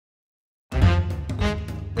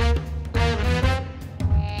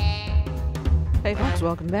Hey folks,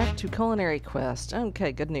 welcome back to Culinary Quest.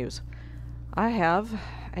 Okay, good news. I have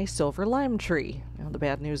a silver lime tree. Now, the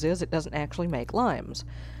bad news is it doesn't actually make limes.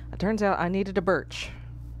 It turns out I needed a birch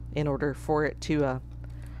in order for it to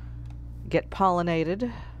get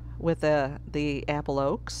pollinated with the apple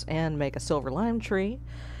oaks and make a silver lime tree.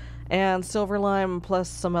 And silver lime plus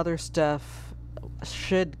some other stuff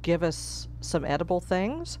should give us some edible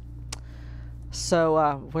things.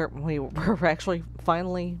 So we're actually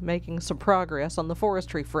finally making some progress on the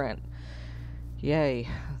forestry front. Yay.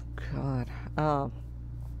 God.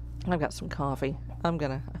 I've got some coffee. I'm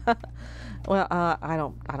gonna well, I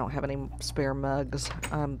don't have any spare mugs.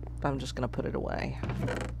 I'm just gonna put it away.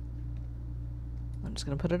 I'm just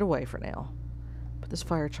gonna put it away for now. Put this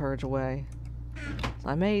fire charge away. So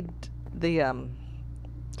I made the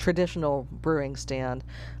traditional brewing stand.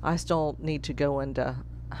 I still need to go and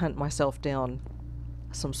hunt myself down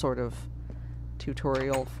some sort of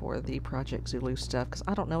tutorial for the Project Zulu stuff, because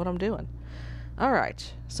I don't know what I'm doing.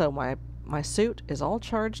 Alright, so my suit is all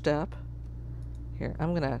charged up. Here,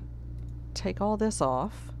 I'm gonna take all this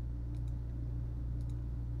off.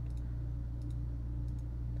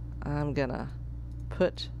 I'm gonna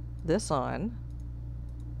put this on.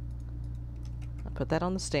 I'll put that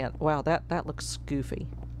on the stand. Wow, that looks goofy.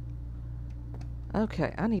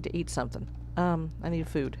 Okay, I need to eat something. I need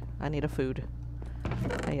food. I need a food.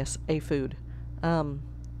 Yes, a food.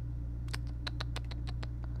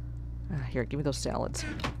 Here, give me those salads.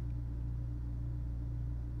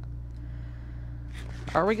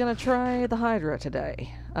 Are we gonna try the Hydra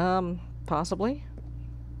today? Possibly.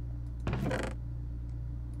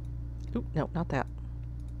 Oop, no, not that.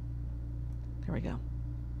 There we go.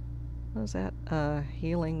 What is that?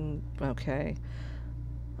 Healing. Okay.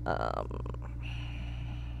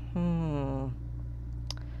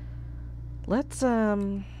 Let's,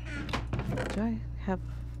 do I have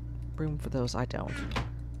room for those? I don't.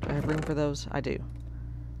 Do I have room for those? I do.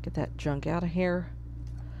 Get that junk out of here.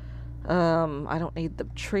 I don't need the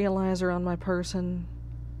treealizer on my person.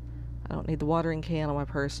 I don't need the watering can on my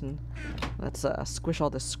person. Let's, squish all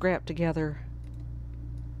this scrap together.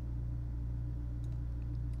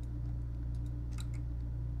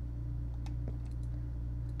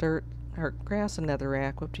 Dirt, or grass and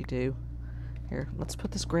netherrack, whoop-de-doo. Here, let's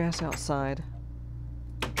put this grass outside.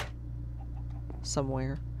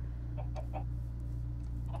 Somewhere.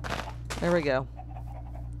 There we go.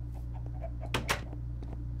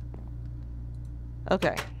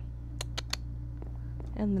 Okay.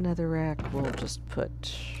 And the netherrack we'll just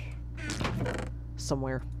put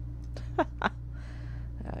somewhere.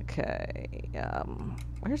 Okay.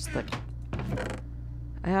 Where's the...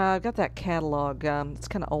 I've got that catalog. It's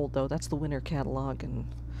kind of old, though. That's the winter catalog, and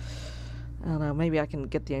I don't know, maybe I can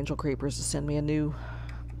get the Angel Creepers to send me a new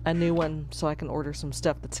one so I can order some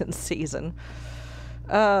stuff that's in season.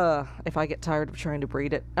 If I get tired of trying to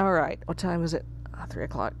breed it. Alright, what time is it? 3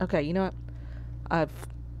 o'clock. Okay, you know what?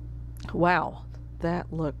 Wow,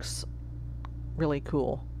 that looks really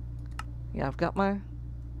cool. Yeah, I've got my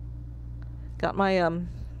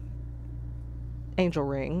angel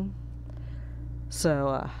ring.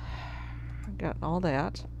 So, I've got all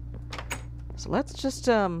that. So let's just,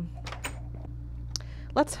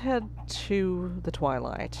 let's head to the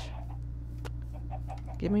Twilight.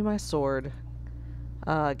 Give me my sword.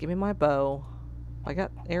 Give me my bow. I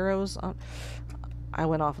got arrows on... I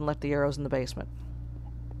went off and left the arrows in the basement.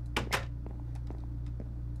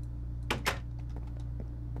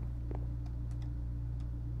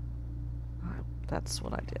 That's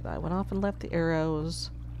what I did. I went off and left the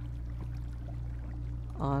arrows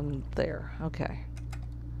on there. Okay.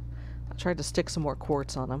 I tried to stick some more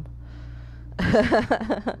quartz on them.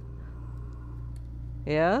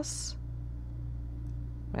 Yes?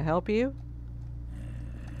 May I help you?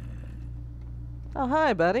 Oh,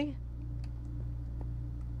 hi, buddy.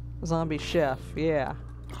 Zombie chef, yeah.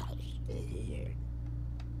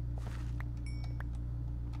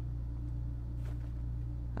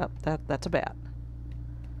 Oh, that's a bat.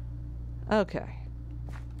 Okay.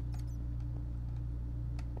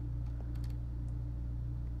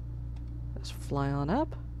 Let's fly on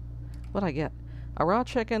up. What'd I get? A raw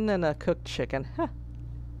chicken and a cooked chicken. Huh.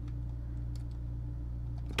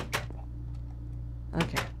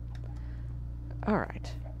 Okay.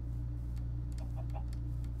 Alright.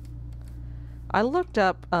 I looked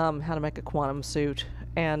up how to make a quantum suit,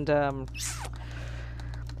 and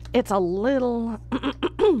it's a little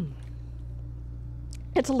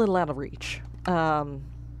it's a little out of reach.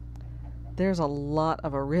 There's a lot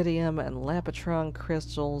of iridium and lapitron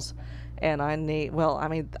crystals, and I need, well, I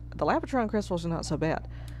mean, the lapitron crystals are not so bad.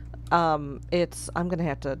 I'm gonna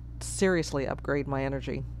have to seriously upgrade my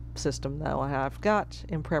energy system, though. I've got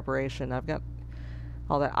in preparation. I've got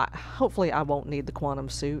all that. Hopefully I won't need the quantum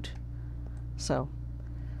suit. So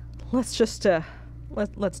let's just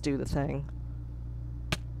let's do the thing.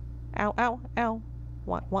 Ow, ow, ow.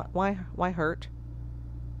 Why hurt?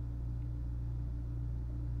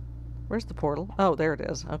 Where's the portal? Oh, there it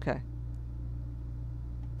is. Okay.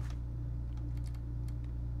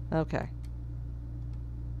 Okay.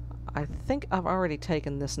 I think I've already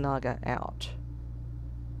taken this Naga out.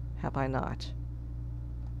 Have I not?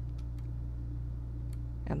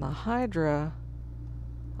 And the Hydra,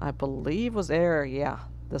 I believe, was there. Yeah,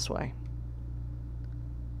 this way.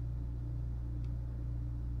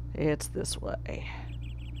 It's this way.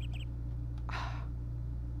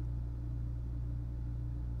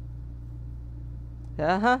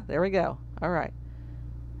 Uh-huh, there we go. Alright.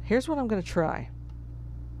 Here's what I'm going to try.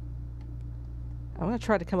 I'm going to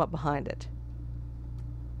try to come up behind it.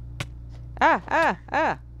 Ah! Ah!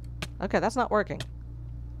 Ah! Okay, that's not working.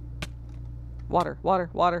 Water, water,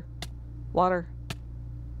 water, water.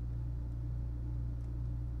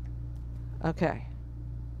 Okay.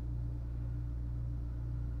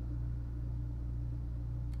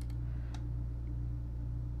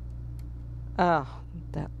 Ah,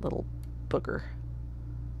 that little booger.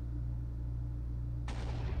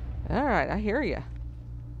 Alright, I hear you.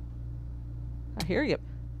 I hear you.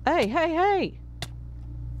 Hey, hey, hey!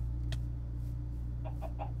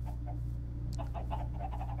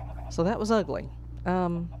 So that was ugly.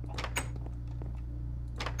 So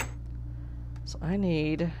I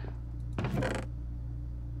need...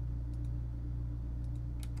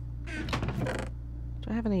 Do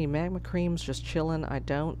I have any magma creams just chilling? I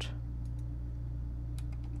don't.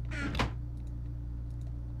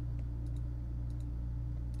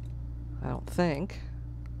 I don't think.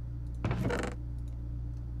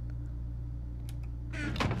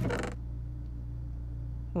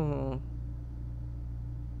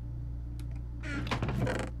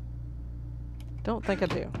 Don't think I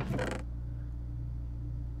do.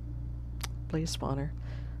 Blaze spawner.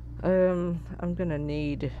 I'm gonna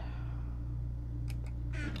need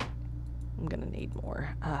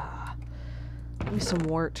more. Give me some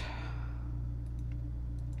wart.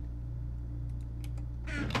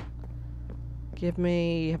 Give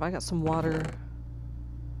me... Have I got some water?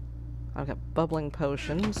 I've got bubbling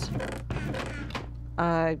potions.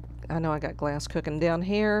 I know I got glass cooking down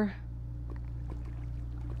here.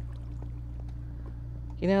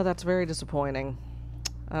 You know, that's very disappointing.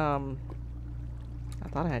 I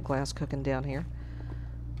thought I had glass cooking down here.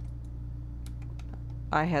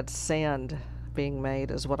 I had sand being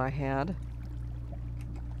made is what I had.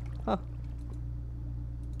 Huh.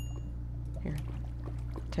 Here.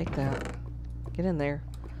 Take that. Get in there.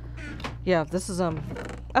 Yeah, this is,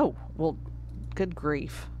 oh, well, good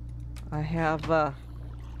grief. I have,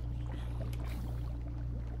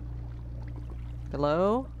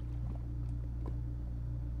 hello?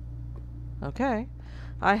 Okay.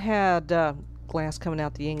 I had, glass coming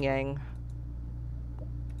out the yin-yang.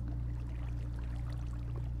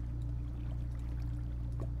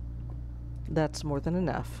 That's more than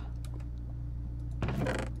enough.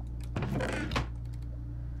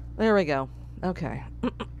 There we go. Okay.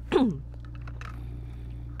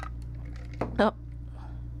 Oh.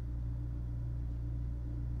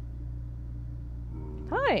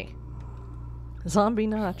 Hi. Zombie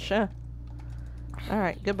Notch.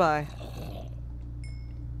 Alright, goodbye.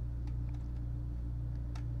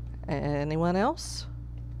 Anyone else?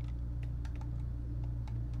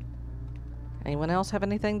 Anyone else have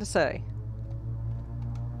anything to say?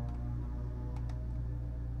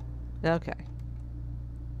 Okay.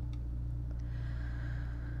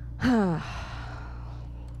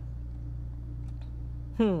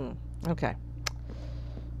 Okay.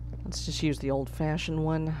 Let's just use the old-fashioned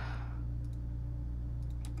one.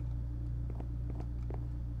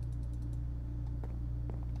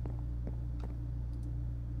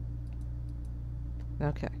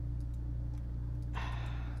 Okay.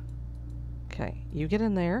 Okay, you get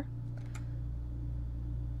in there.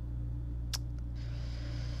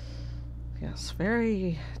 Yes,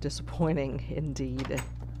 very disappointing indeed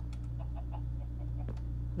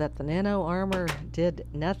that the nano armor did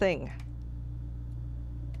nothing.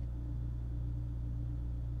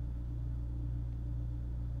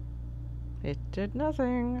 It did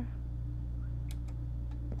nothing.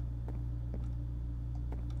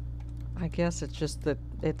 I guess it's just that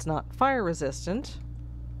it's not fire resistant.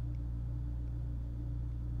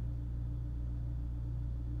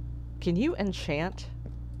 Can you enchant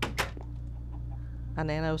a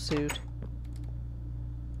nano suit?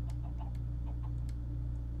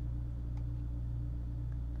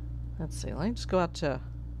 Let's see, let me just go out to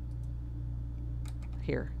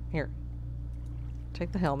Here.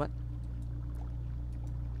 Take the helmet.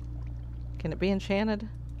 Can it be enchanted?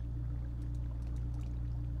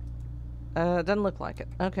 Doesn't look like it.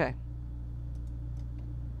 Okay.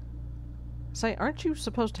 Say, aren't you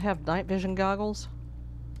supposed to have night vision goggles?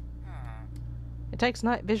 It takes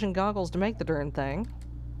night vision goggles to make the darn thing.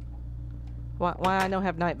 Why I don't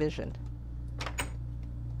have night vision?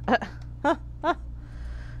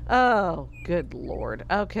 Oh, good lord.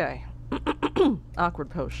 Okay. Awkward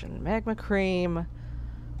potion. Magma cream.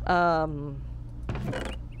 Give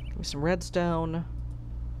me some redstone.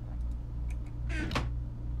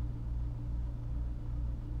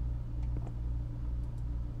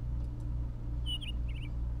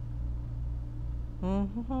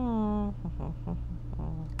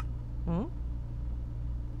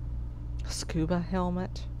 Scuba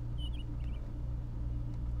helmet.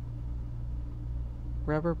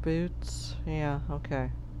 Rubber boots. Yeah,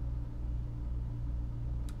 okay.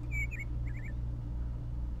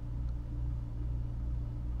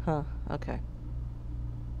 Huh, okay.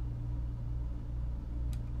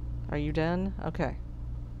 Are you done? Okay.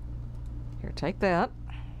 Here, take that.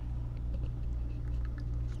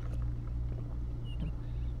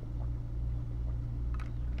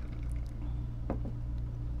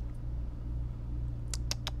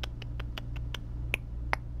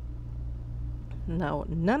 No,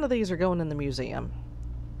 none of these are going in the museum.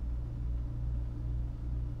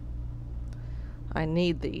 I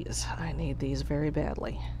need these. I need these very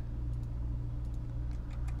badly.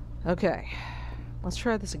 Okay. Let's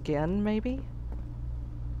try this again, maybe?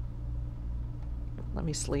 Let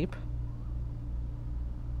me sleep.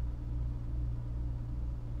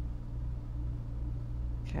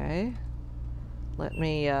 Okay. Let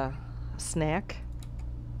me, snack.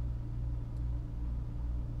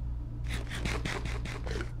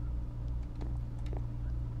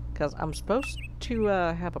 Because I'm supposed to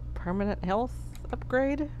have a permanent health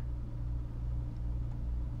upgrade.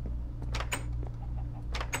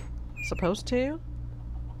 Supposed to?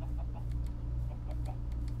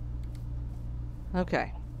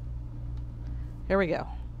 Okay. Here we go.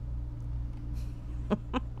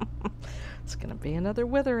 It's gonna be another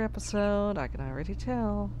Wither episode, I can already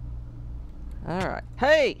tell. Alright.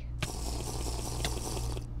 Hey!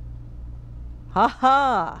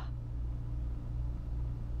 Haha!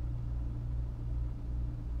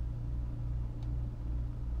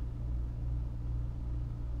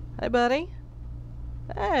 Hey, buddy.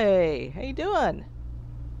 Hey, how you doing?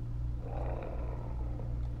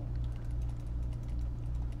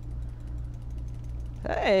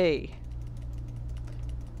 Hey.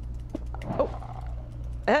 Oh.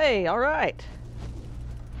 Hey, all right.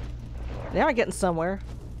 Now we're getting somewhere.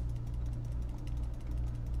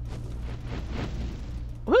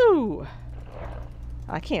 Woo!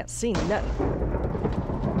 I can't see nothing.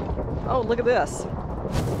 Oh, look at this.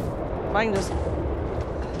 If I can just...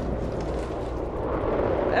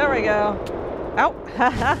 There we go. Ow! Ha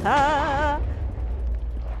ha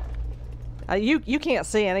ha! You can't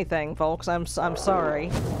see anything, folks. I'm sorry.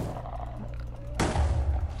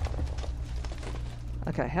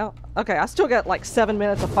 Okay, hell. Okay, I still got like 7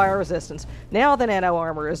 minutes of fire resistance. Now the nano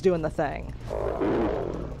armor is doing the thing.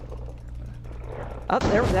 Oh,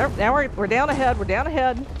 there. Now we're down ahead. We're down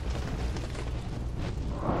ahead.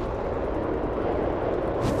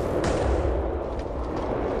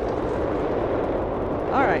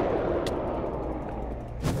 All right.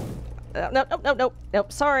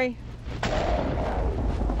 Nope. Sorry.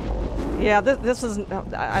 Yeah, this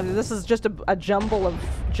is just a jumble of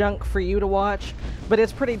junk for you to watch, but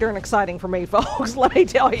it's pretty darn exciting for me, folks. Let me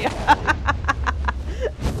tell you.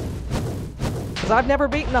 Because I've never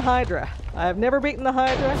beaten the Hydra. I've never beaten the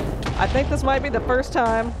Hydra. I think this might be the first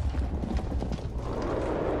time.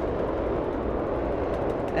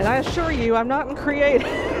 And I assure you, I'm not in creative.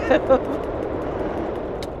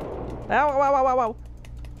 Ow.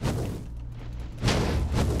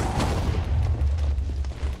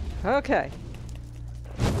 Okay.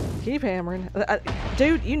 Keep hammering.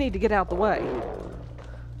 Dude, you need to get out the way.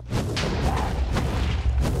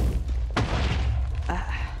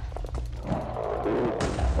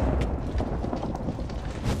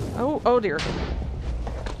 Oh dear.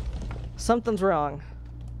 Something's wrong.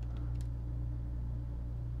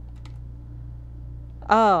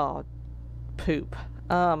 Oh, poop.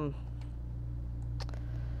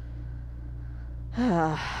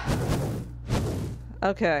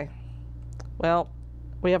 Okay. Well,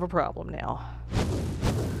 we have a problem now.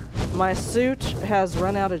 My suit has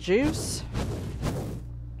run out of juice.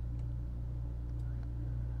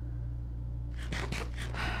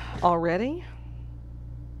 Already?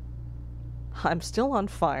 I'm still on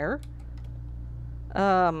fire.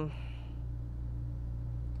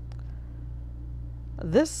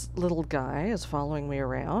 This little guy is following me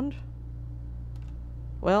around.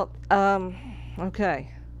 Well,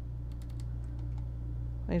 okay.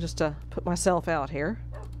 Let me just, put myself out here.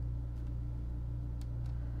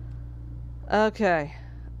 Okay.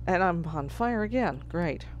 And I'm on fire again.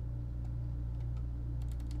 Great.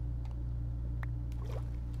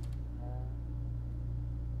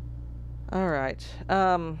 Alright.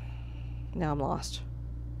 Now I'm lost.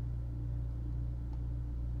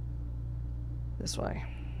 This way.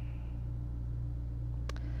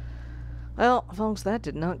 Well, folks, that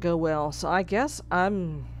did not go well. So I guess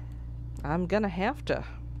I'm gonna have to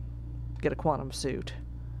get a quantum suit.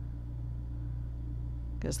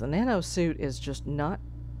 Because the nano suit is just not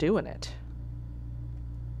doing it.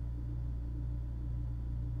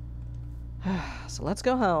 So let's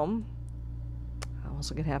go home. I'm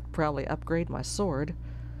also gonna have to probably upgrade my sword.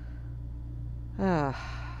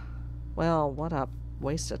 Well, what a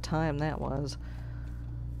waste of time that was.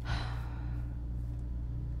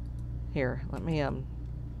 Here, let me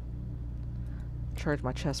charge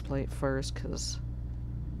my chest plate first, because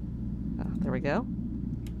there we go.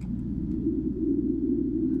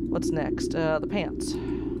 What's next? The pants.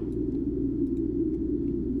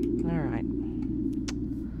 Alright.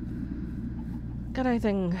 Got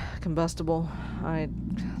anything combustible?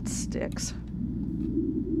 Sticks.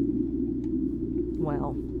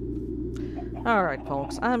 Well. Alright,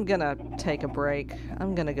 folks. I'm gonna take a break.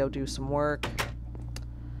 I'm gonna go do some work.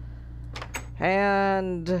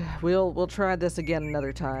 And we'll try this again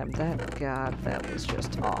another time. God, that was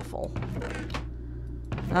just awful.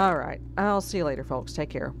 Alright. I'll see you later, folks.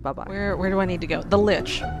 Take care. Bye-bye. Where do I need to go? The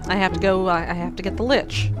Lich. I have to go, I have to get the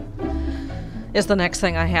Lich. Is the next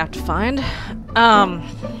thing I have to find.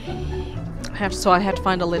 So I have to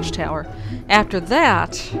find a Lich Tower. After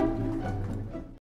that,